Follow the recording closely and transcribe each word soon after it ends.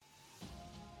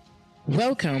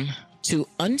Welcome to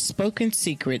Unspoken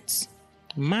Secrets.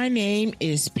 My name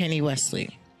is Penny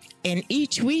Wesley, and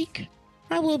each week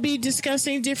I will be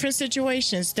discussing different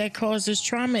situations that causes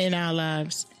trauma in our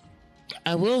lives.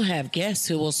 I will have guests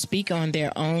who will speak on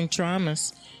their own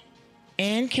traumas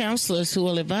and counselors who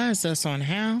will advise us on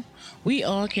how we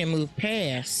all can move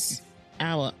past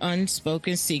our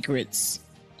unspoken secrets.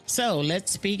 So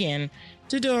let's begin.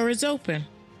 The door is open.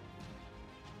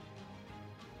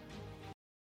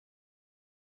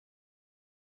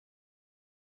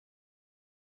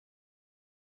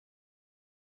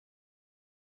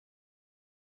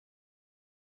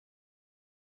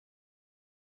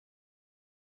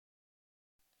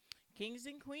 Kings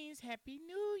and queens, happy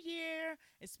new year.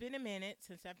 It's been a minute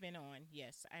since I've been on.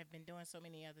 Yes, I've been doing so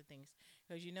many other things.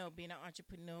 Because being an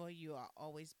entrepreneur, you are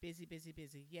always busy, busy,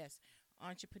 busy. Yes,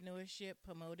 entrepreneurship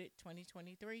promoted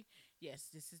 2023. Yes,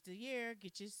 this is the year.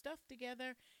 Get your stuff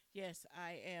together. Yes,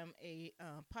 I am a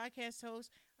podcast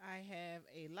host. I have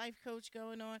a life coach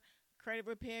going on, credit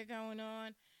repair going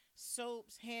on,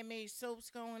 soaps, handmade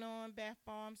soaps going on, bath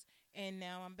bombs. And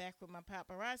now I'm back with my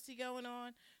paparazzi going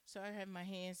on. So I have my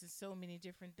hands in so many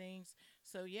different things.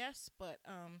 So yes, but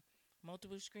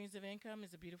multiple streams of income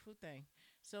is a beautiful thing.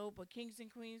 So, but kings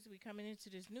and queens, we coming into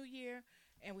this new year,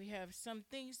 and we have some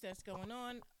things that's going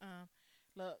on.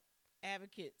 Look,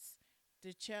 advocates,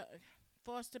 the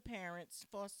foster parents,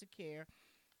 foster care.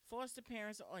 Foster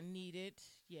parents are needed.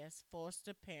 Yes,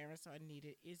 foster parents are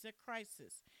needed. It's a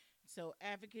crisis. So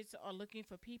advocates are looking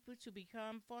for people to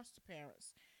become foster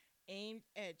parents aimed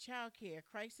at child care.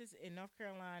 Crisis in North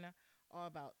Carolina are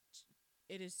about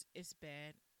it's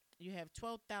bad. You have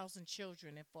 12,000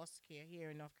 children in foster care here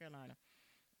in North Carolina,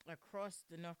 across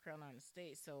the North Carolina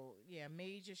state. So yeah,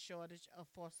 major shortage of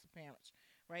foster parents.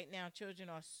 Right now, children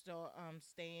are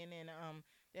staying in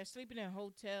they're sleeping in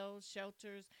hotels,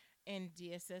 shelters, and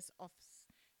DSS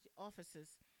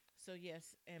offices. So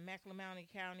yes, and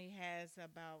McLemowney County has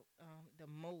about the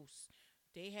most.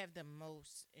 They have the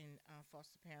most in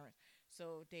foster parents.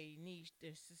 So they need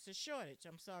this is a shortage.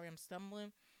 I'm sorry, I'm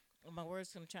stumbling on my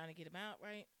words. I'm trying to get them out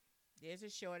right. There's a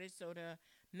shortage. So the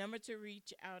number to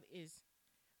reach out is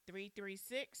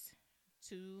 336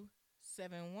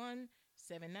 271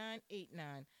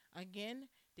 7989. Again,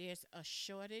 there's a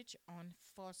shortage on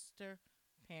foster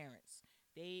parents.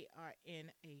 They are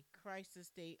in a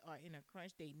crisis. They are in a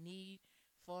crunch. They need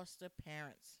foster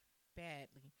parents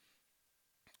badly.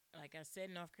 Like I said,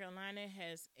 North Carolina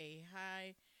has a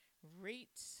high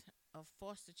rate of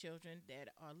foster children that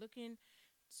are looking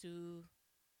to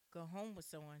go home with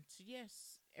someone. So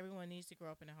yes, everyone needs to grow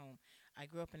up in a home. I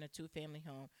grew up in a two-family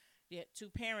home. Yeah,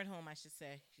 two-parent home, I should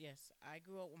say. Yes, I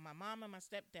grew up with my mom and my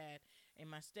stepdad.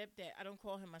 And my stepdad, I don't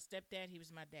call him my stepdad. He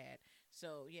was my dad.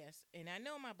 So yes, and I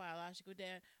know my biological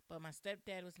dad, but my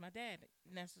stepdad was my dad.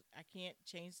 And I can't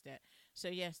change that. So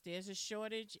yes, there's a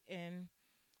shortage, and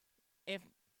if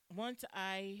once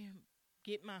I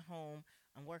get my home,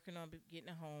 I'm working on getting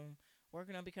a home,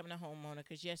 working on becoming a homeowner.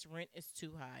 Because yes, rent is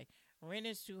too high. Rent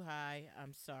is too high.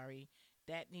 I'm sorry.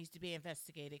 That needs to be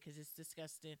investigated because it's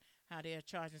disgusting how they are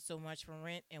charging so much for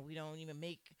rent, and we don't even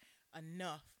make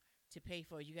enough to pay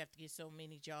for it. You have to get so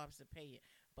many jobs to pay it.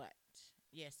 But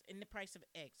yes, and the price of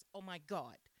eggs. Oh my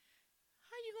God,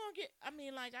 how you gonna get? I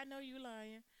mean, like I know you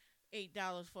lying.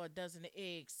 $8 for a dozen of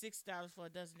eggs, $6 for a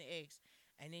dozen of eggs,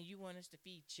 and then you want us to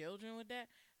feed children with that?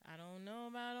 I don't know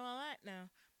about all that now,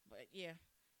 but yeah,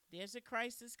 there's a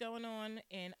crisis going on,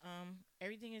 and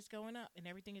everything is going up, and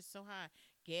everything is so high.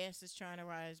 Gas is trying to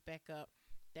rise back up.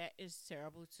 That is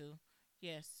terrible too.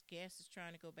 Yes, gas is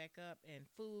trying to go back up, and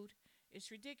food.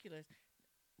 It's ridiculous.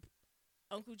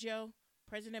 Uncle Joe,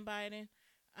 President Biden.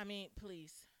 I mean,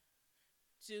 please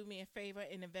do me a favor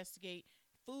and investigate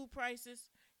food prices,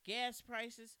 gas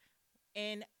prices,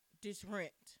 and this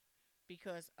rent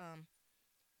because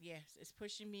yes, it's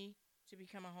pushing me to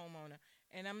become a homeowner.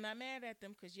 And I'm not mad at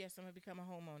them because yes, I'm gonna become a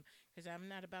homeowner because I'm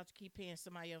not about to keep paying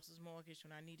somebody else's mortgage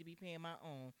when I need to be paying my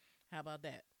own. How about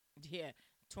that? Yeah,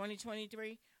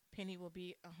 2023, Penny will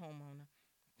be a homeowner.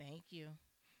 Thank you.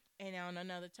 And on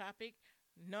another topic,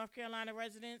 North Carolina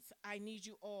residents, I need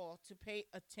you all to pay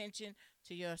attention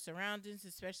to your surroundings,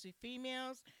 especially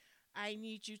females. I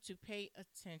need you to pay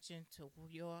attention to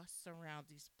your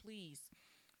surroundings, please.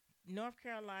 North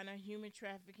Carolina human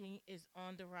trafficking is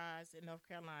on the rise in North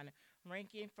Carolina,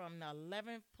 ranking from the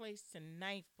 11th place to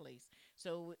ninth place.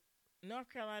 So North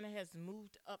Carolina has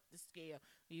moved up the scale.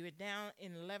 We were down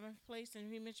in 11th place in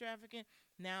human trafficking.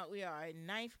 Now we are in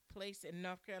ninth place in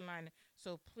North Carolina.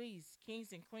 So please,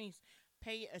 kings and queens,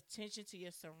 pay attention to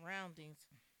your surroundings.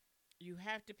 You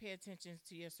have to pay attention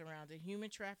to your surroundings.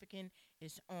 Human trafficking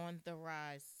is on the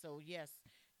rise. So yes,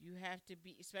 you have to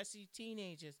be, especially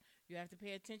teenagers. You have to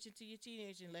pay attention to your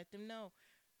teenagers and let them know.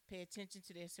 Pay attention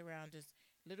to their surroundings.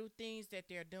 Little things that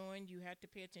they're doing, you have to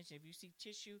pay attention. If you see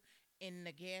tissue in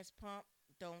the gas pump,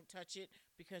 don't touch it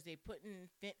because they putting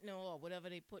fentanyl or whatever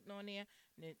they putting on there.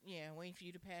 Yeah, waiting for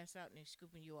you to pass out and they're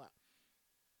scooping you up.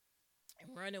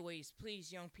 And runaways,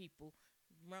 please, young people,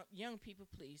 young people,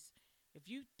 please. If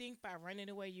you think by running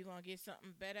away you're gonna get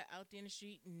something better out there in the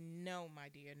street, no, my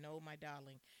dear, no, my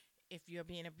darling. If you're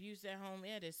being abused at home,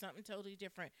 yeah, there's something totally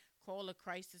different. Call a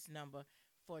crisis number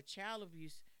for child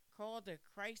abuse. Call the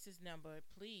crisis number,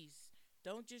 please.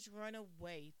 Don't just run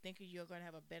away thinking you're gonna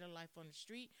have a better life on the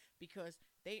street because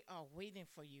they are waiting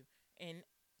for you. And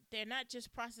they're not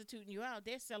just prostituting you out;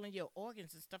 they're selling your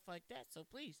organs and stuff like that. So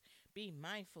please be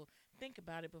mindful. Think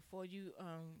about it before you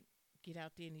get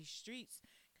out there in these streets.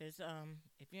 Because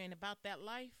if you ain't about that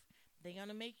life, they're going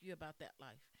to make you about that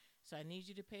life. So I need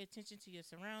you to pay attention to your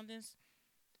surroundings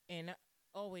and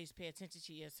always pay attention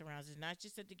to your surroundings. Not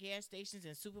just at the gas stations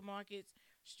and supermarkets.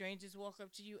 Strangers walk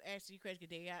up to you, ask you questions.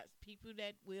 They got people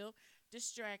that will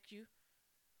distract you,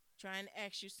 trying to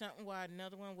ask you something while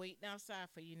another one waiting outside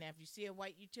for you. Now, if you see a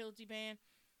white utility van,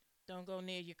 don't go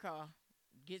near your car.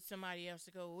 Get somebody else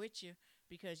to go with you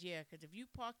because if you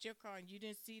parked your car and you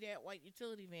didn't see that white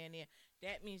utility van there,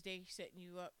 that means they setting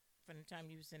you up from the time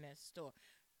you was in that store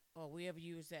or wherever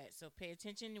you was at. So pay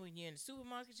attention when you're in the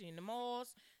supermarkets, you're in the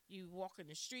malls, you walk in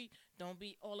the street. Don't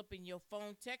be all up in your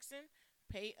phone texting.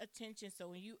 Pay attention. So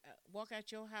when you walk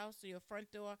out your house or your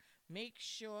front door, make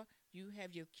sure you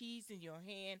have your keys in your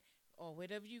hand or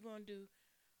whatever you're going to do.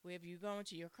 Wherever you're going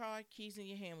to your car, keys in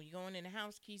your hand. When you're going in the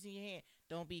house, keys in your hand.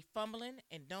 Don't be fumbling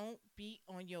and don't be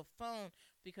on your phone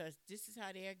because this is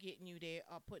how they are getting you. They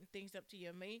are putting things up to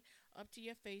your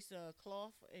face,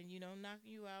 cloth, and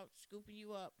knocking you out, scooping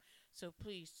you up. So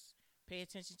please pay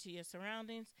attention to your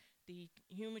surroundings. The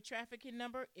human trafficking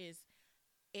number is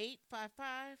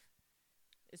 855.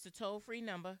 It's a toll-free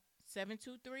number,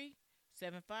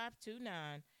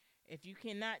 723-7529. If you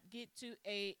can't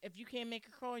make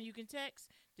a call and you can text,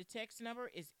 the text number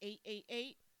is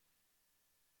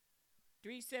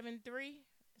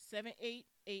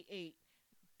 888-373-7888.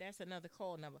 That's another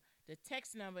call number. The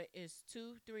text number is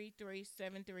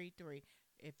 233733.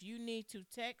 If you need to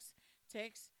text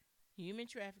human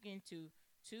trafficking to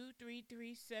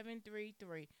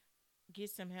 233733. Get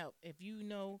some help if you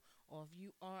know or if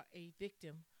you are a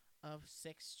victim of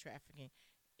sex trafficking.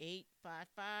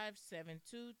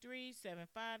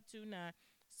 855-723-7529.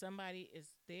 Somebody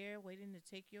is there waiting to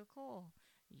take your call.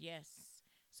 Yes.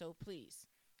 So please.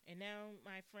 And now,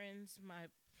 my friends,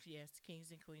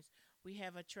 kings and queens, we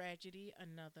have a tragedy.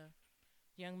 Another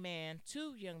young man,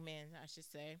 two young men, I should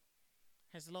say,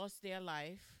 has lost their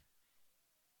life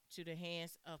to the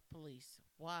hands of police.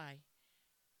 Why?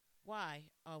 Why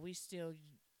are we still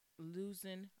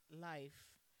losing life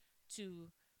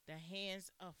to the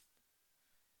hands of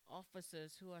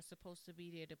officers who are supposed to be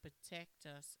there to protect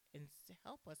us and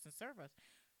help us and serve us,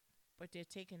 but they're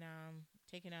taking our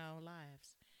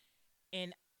lives?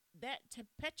 And that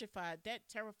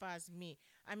terrifies me.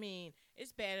 I mean,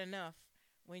 it's bad enough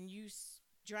when you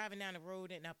driving down the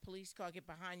road and a police car get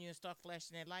behind you and start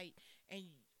flashing their light, and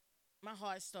my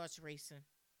heart starts racing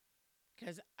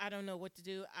because I don't know what to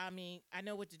do. I mean, I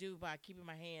know what to do by keeping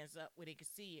my hands up where they can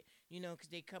see it, because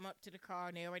they come up to the car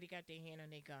and they already got their hand on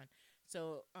their gun.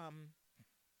 So I'm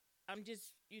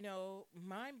just,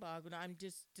 mind boggled. I'm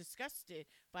just disgusted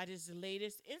by this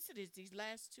latest incidents, these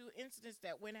last two incidents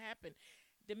that happened.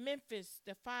 The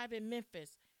 5 in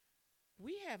Memphis.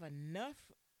 We have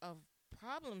enough of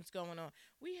problems going on.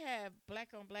 We have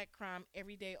black on black crime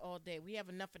every day, all day. We have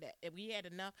enough of that. If we had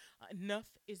enough,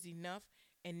 enough is enough.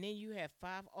 And then you have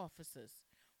 5 officers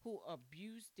who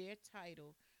abused their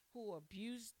title, who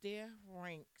abused their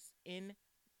ranks in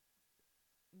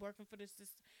working for the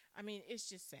system. I mean, it's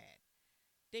just sad.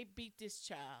 They beat this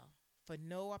child for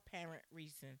no apparent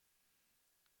reason,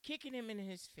 kicking him in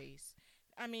his face.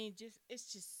 I mean,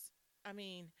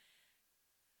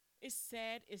 it's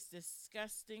sad, it's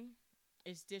disgusting,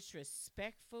 it's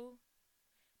disrespectful.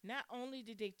 Not only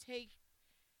did they take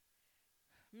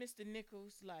Mr.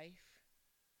 Nichols' life,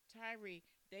 Tyree,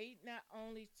 they not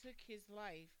only took his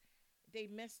life, they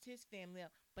messed his family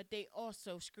up, but they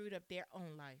also screwed up their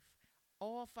own life.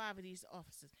 All 5 of these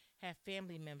officers have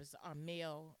family members, are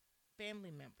male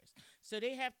family members. So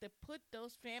they have to put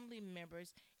those family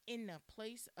members in the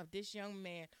place of this young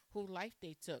man whose life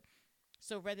they took.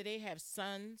 So whether they have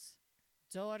sons,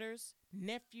 daughters,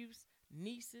 nephews,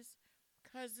 nieces,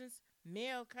 cousins,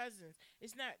 male cousins,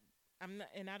 it's not I'm not,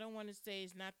 and I don't want to say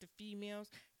it's not the females.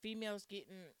 Females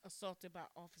getting assaulted by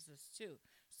officers too.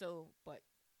 So, but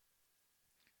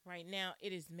right now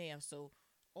it is male. So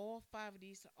all five of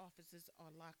these officers are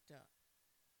locked up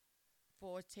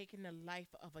for taking the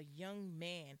life of a young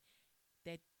man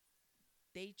that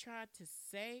they tried to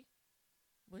say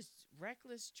was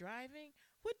reckless driving.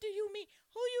 What do you mean?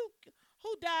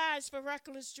 Who dies for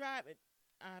reckless driving?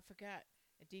 I forgot.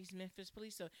 These Memphis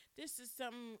police. So this is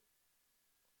something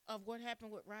of what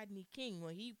happened with Rodney King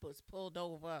when he was pulled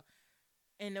over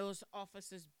and those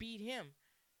officers beat him.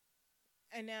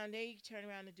 And now they turn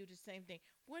around and do the same thing.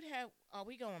 What have are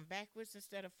we going backwards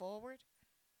instead of forward?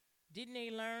 Didn't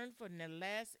they learn from the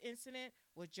last incident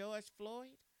with George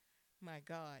Floyd? My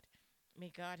God. May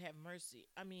God have mercy.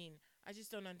 I mean, I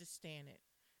just don't understand it.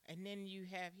 And then you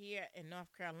have here in North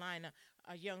Carolina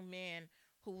a young man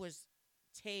who was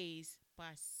tased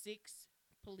by six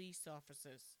police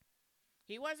officers.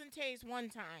 He wasn't tased one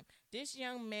time. This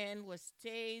young man was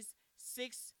tased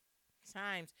six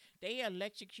times. They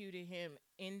electrocuted him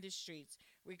in the streets.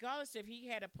 Regardless if he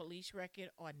had a police record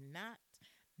or not,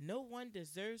 no one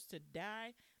deserves to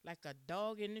die like a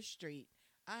dog in the street.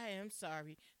 I am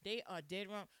sorry. They are dead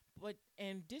wrong. But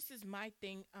and this is my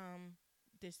thing.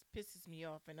 This pisses me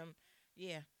off. And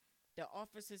yeah, the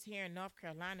officers here in North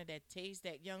Carolina that tased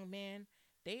that young man,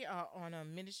 they are on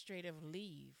administrative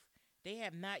leave. They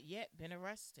have not yet been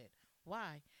arrested.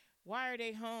 Why? Why are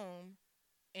they home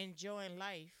enjoying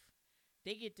life?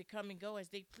 They get to come and go as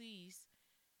they please.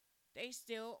 They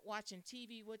still watching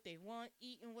TV what they want,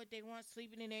 eating what they want,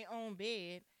 sleeping in their own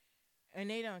bed, and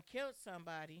they done killed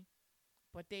somebody,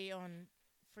 but they on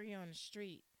free on the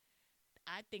street.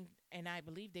 I think and I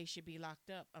believe they should be locked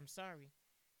up. I'm sorry.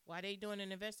 Why they doing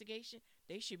an investigation?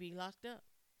 They should be locked up.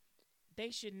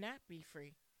 They should not be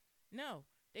free. No,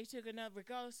 they took another,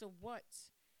 regardless of what.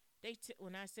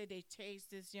 When I say they tased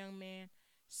this young man,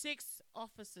 six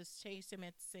officers chased him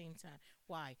at the same time.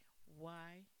 Why?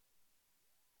 Why?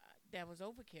 That was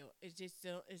overkill. It's just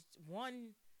it's one.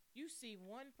 You see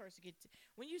one person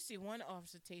when you see one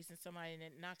officer tasing somebody and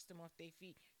it knocks them off their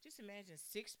feet. Just imagine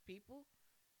six people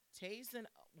tasing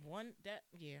one.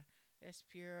 That's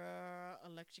pure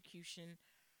electrocution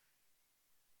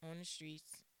on the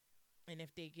streets. And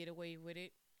if they get away with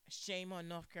it, shame on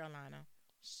North Carolina.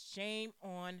 Shame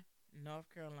on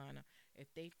North Carolina if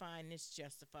they find this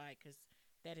justified, because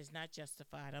that is not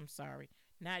justified. I'm sorry.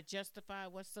 Not justified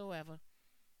whatsoever.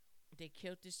 They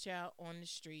killed this child on the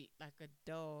street like a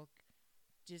dog.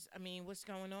 I mean, what's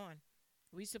going on?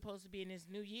 We supposed to be in this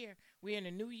new year. We're in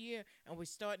a new year, and we're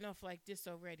starting off like this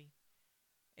already.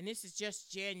 And this is just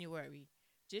January.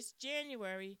 Just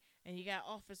January, and you got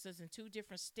officers in two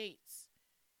different states.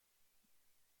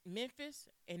 Memphis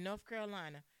and North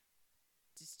Carolina.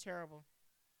 Just terrible.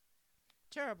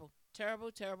 Terrible.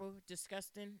 Terrible, terrible,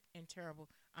 disgusting, and terrible.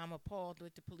 I'm appalled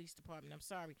with the police department. I'm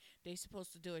sorry. They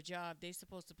supposed to do a job. They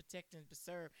supposed to protect and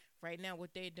preserve. Right now, what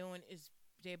they're doing is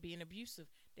they're being abusive.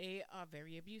 They are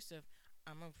very abusive.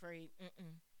 I'm afraid.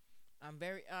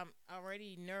 I'm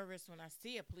already nervous when I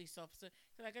see a police officer.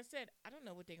 So like I said, I don't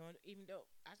know what they're going to do, even though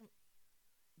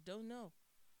don't know.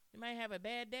 They might have a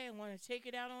bad day and want to take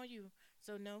it out on you.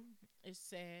 So no, it's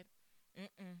sad.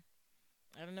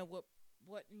 I don't know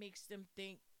what makes them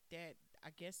think that. I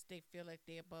guess they feel like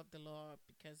they're above the law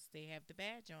because they have the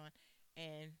badge on,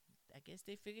 and I guess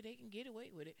they figure they can get away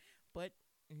with it. But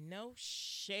no,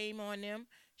 shame on them.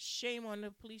 Shame on the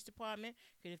police department,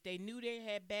 because if they knew they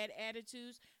had bad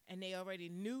attitudes and they already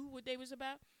knew what they was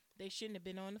about, they shouldn't have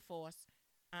been on the force.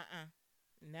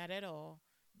 Not at all.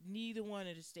 Neither one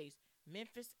of the states,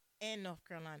 Memphis and North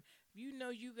Carolina. If you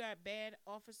know you got bad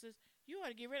officers, you ought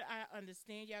to get rid of. I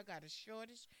understand y'all got a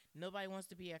shortage. Nobody wants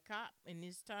to be a cop in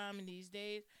this time and these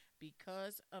days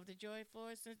because of the George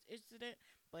Floyd incident.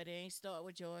 But it ain't start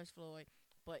with George Floyd.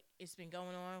 But it's been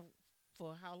going on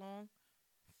for how long?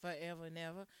 Forever and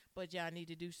ever. But y'all need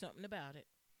to do something about it.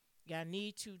 Y'all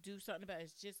need to do something about it.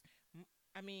 It's just,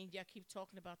 I mean, y'all keep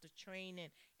talking about the training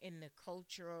and the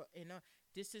culture.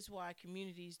 This is why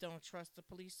communities don't trust the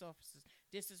police officers.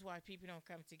 This is why people don't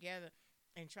come together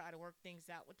and try to work things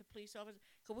out with the police officers,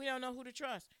 because we don't know who to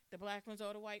trust, the black ones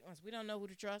or the white ones. We don't know who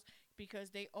to trust because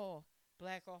they all,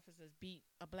 black officers beat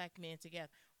a black man to death,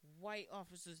 white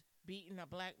officers beating a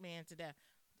black man to death.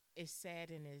 It's sad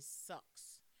and it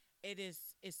sucks. It's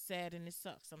sad and it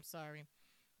sucks. I'm sorry.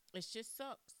 It just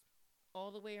sucks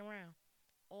all the way around.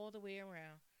 All the way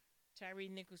around. Tyree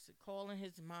Nichols calling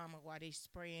his mama while they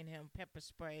spraying him, pepper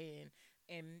spray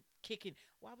and kicking.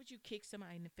 Why would you kick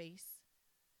somebody in the face?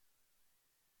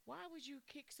 Why would you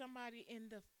kick somebody in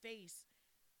the face?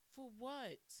 For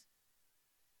what?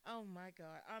 Oh my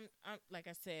God. I'm like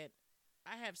I said,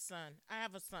 I have son. I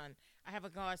have a son. I have a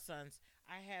godsons.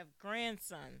 I have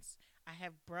grandsons. I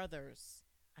have brothers.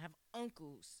 I have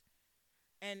uncles.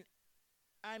 And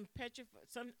I'm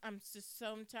petrified. I'm just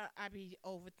sometimes I be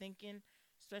overthinking,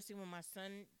 especially when my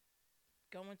son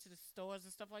going to the stores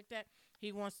and stuff like that.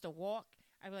 He wants to walk.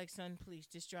 I be like, son, please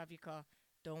just drive your car.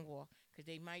 Don't walk, because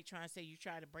they might try and say you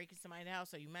try to break in somebody's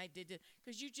house, or you might did this,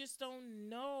 because you just don't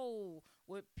know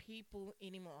with people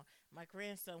anymore. My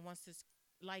grandson wants his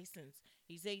license.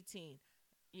 He's 18.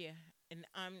 Yeah, and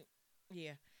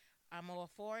yeah, I'm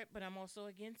all for it, but I'm also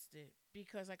against it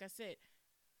because, like I said,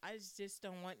 I just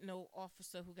don't want no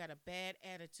officer who got a bad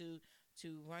attitude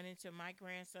to run into my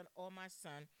grandson or my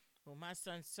son. Well, my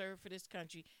son served for this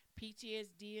country,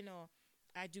 PTSD and all.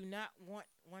 I do not want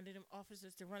one of them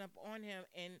officers to run up on him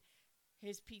and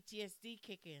his PTSD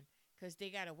kick in because they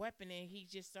got a weapon and he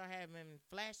just start having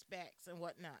flashbacks and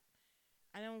whatnot.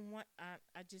 I don't want.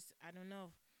 I don't know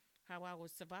how I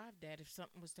would survive that if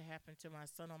something was to happen to my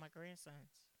son or my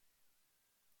grandsons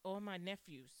or my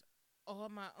nephews or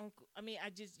my uncle. I mean, I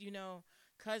just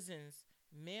cousins,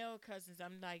 male cousins.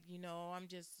 I'm like, I'm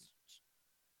just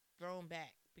thrown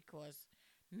back because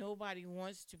nobody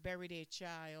wants to bury their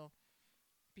child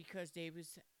because they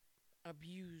was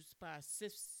abused by a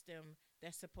system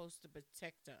that's supposed to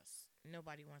protect us.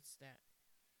 Nobody wants that.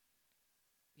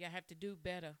 You have to do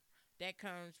better. That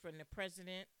comes from the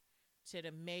president to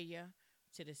the mayor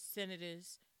to the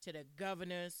senators to the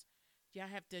governors. Y'all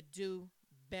have to do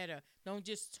better. Don't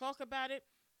just talk about it,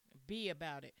 be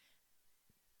about it.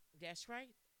 That's right.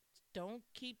 Don't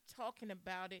keep talking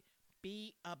about it,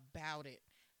 be about it.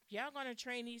 If y'all gonna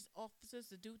train these officers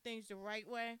to do things the right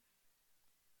way,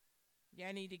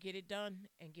 y'all need to get it done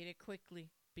and get it quickly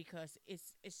because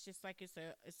it's just like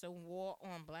it's a war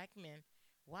on black men.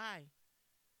 Why?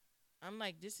 I'm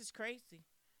like, this is crazy.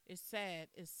 It's sad.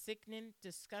 It's sickening,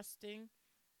 disgusting.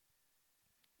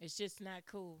 It's just not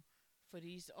cool for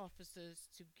these officers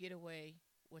to get away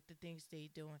with the things they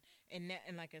doing. And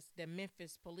like I said, the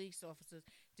Memphis police officers,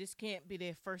 this can't be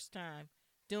their first time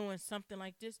doing something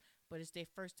like this, but it's their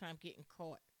first time getting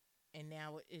caught. And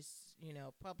now it's,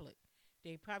 public.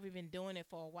 They probably been doing it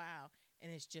for a while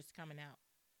and it's just coming out.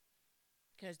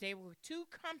 Because they were too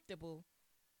comfortable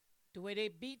the way they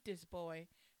beat this boy.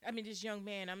 I mean, this young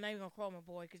man. I'm not even going to call him a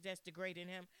boy because that's degrading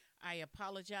him. I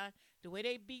apologize. The way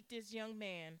they beat this young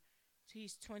man,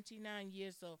 he's 29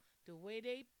 years old. The way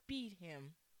they beat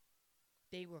him,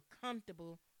 they were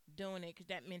comfortable doing it because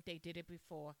that meant they did it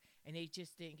before and they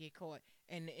just didn't get caught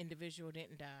and the individual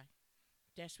didn't die.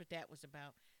 That's what that was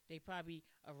about. They probably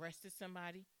arrested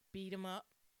somebody, beat him up,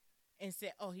 and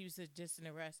said, "Oh, he was just an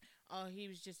arrest. Oh, he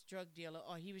was just a drug dealer.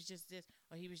 Or he was just this.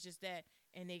 Or he was just that."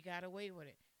 And they got away with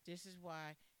it. This is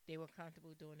why they were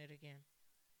comfortable doing it again.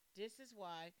 This is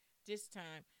why this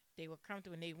time they were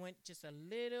comfortable and they went just a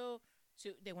little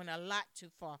too. They went a lot too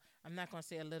far. I'm not gonna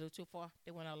say a little too far.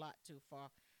 They went a lot too far.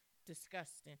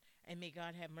 Disgusting. And may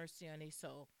God have mercy on their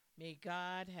soul. May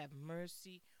God have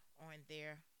mercy on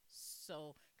their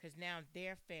soul, because now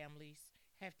their families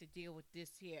have to deal with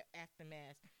this here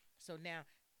aftermath. So now,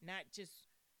 not just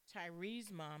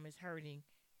Tyree's mom is hurting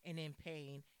and in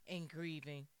pain and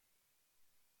grieving.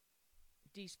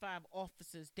 These five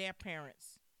officers, their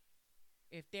parents,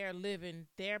 if they're living,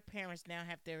 their parents now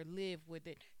have to live with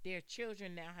it. Their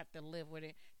children now have to live with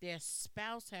it. Their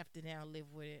spouse have to now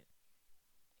live with it.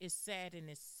 It's sad and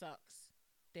it sucks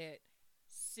that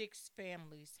six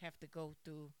families have to go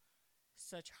through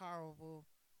such horrible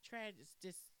tragedies.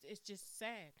 It's just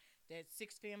sad that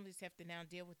six families have to now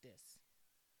deal with this.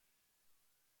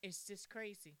 It's just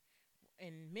crazy.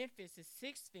 In Memphis, it's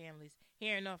six families.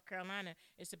 Here in North Carolina,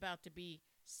 it's about to be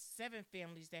seven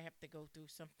families that have to go through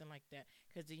something like that.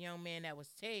 Because the young man that was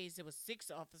tased, it was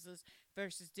six officers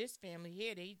versus this family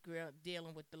here. They grew up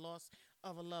dealing with the loss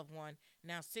of a loved one.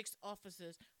 Now, six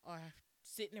officers are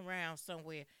sitting around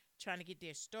somewhere trying to get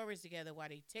their stories together while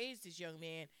they tased this young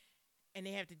man, and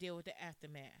they have to deal with the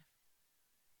aftermath.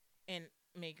 And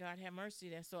may God have mercy.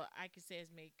 That's all I can say is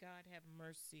may God have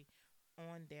mercy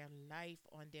on their life,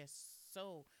 on their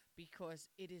soul, because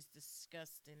it is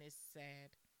disgusting. It's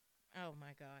sad. Oh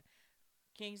my God.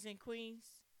 Kings and queens,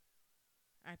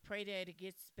 I pray that it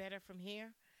gets better from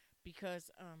here because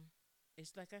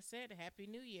it's like I said, a happy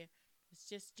new year. It's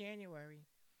just January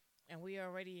and we are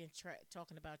already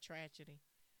talking about tragedy.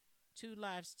 Two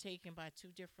lives taken by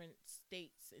two different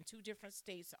states and two different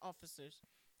states officers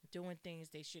doing things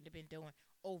they shouldn't have been doing.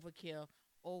 Overkill,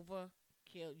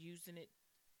 overkill, using it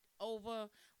over.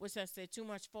 What's that say? Too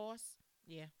much force.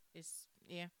 Yeah,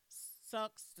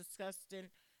 sucks, disgusting,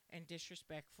 and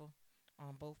disrespectful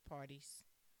on both parties.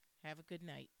 Have a good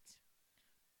night.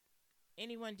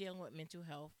 Anyone dealing with mental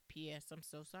health, P.S. I'm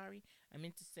so sorry. I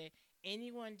meant to say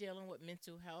anyone dealing with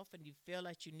mental health and you feel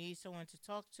like you need someone to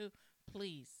talk to,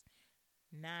 please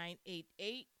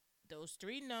 988, those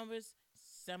three numbers.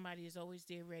 Somebody is always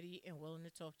there ready and willing to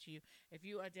talk to you. If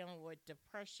you are dealing with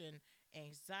depression,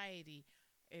 anxiety,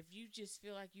 if you just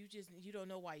feel like you don't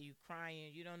know why you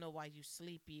crying, you don't know why you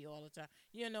sleepy all the time,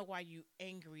 you don't know why you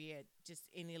angry at just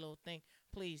any little thing,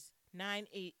 please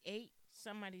 988,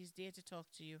 somebody's there to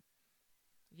talk to you.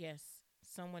 Yes,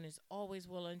 someone is always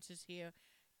willing to hear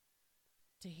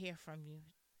from you.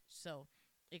 So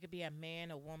it could be a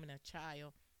man, a woman, a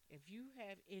child. If you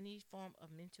have any form of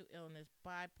mental illness,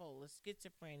 bipolar,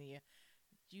 schizophrenia,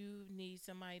 you need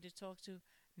somebody to talk to,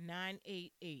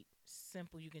 988.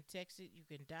 Simple. You can text it, you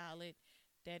can dial it.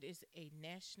 That is a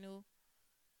national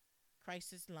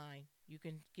crisis line. You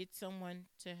can get someone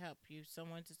to help you,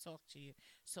 someone to talk to you.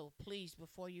 So please,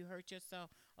 before you hurt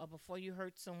yourself or before you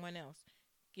hurt someone else,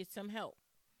 get some help.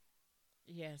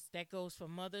 Yes, that goes for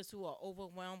mothers who are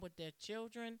overwhelmed with their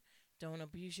children. Don't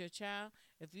abuse your child.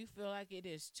 If you feel like it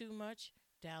is too much,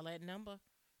 dial that number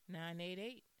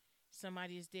 988.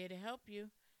 Somebody is there to help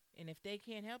you. And if they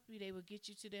can't help you, they will get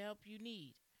you to the help you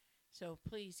need. So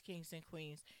please, kings and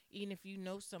queens, even if you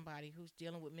know somebody who's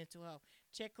dealing with mental health,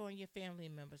 check on your family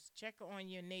members, check on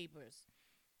your neighbors.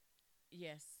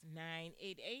 Yes,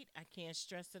 988. I can't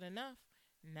stress it enough.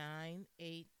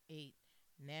 988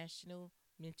 National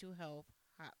Mental Health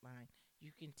Hotline.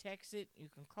 You can text it, you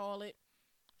can call it.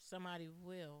 Somebody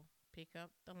will pick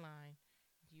up the line.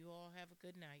 You all have a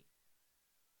good night.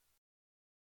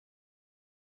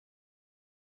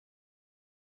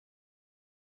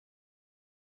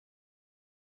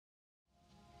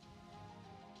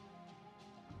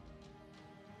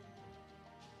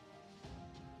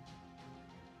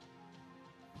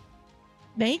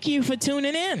 Thank you for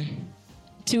tuning in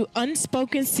to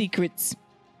Unspoken Secrets.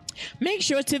 Make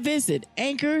sure to visit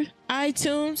Anchor,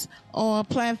 iTunes, or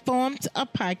platforms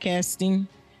of podcasting.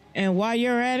 And while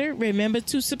you're at it, remember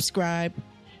to subscribe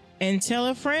and tell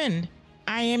a friend.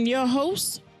 I am your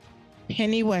host,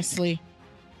 Penny Wesley.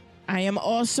 I am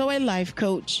also a life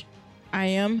coach. I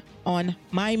am on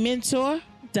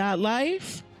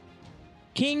mymentor.life.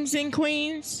 Kings and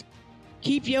queens,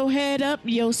 keep your head up,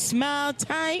 your smile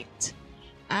tight.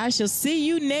 I shall see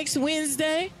you next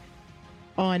Wednesday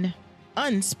on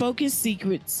Unspoken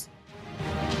Secrets.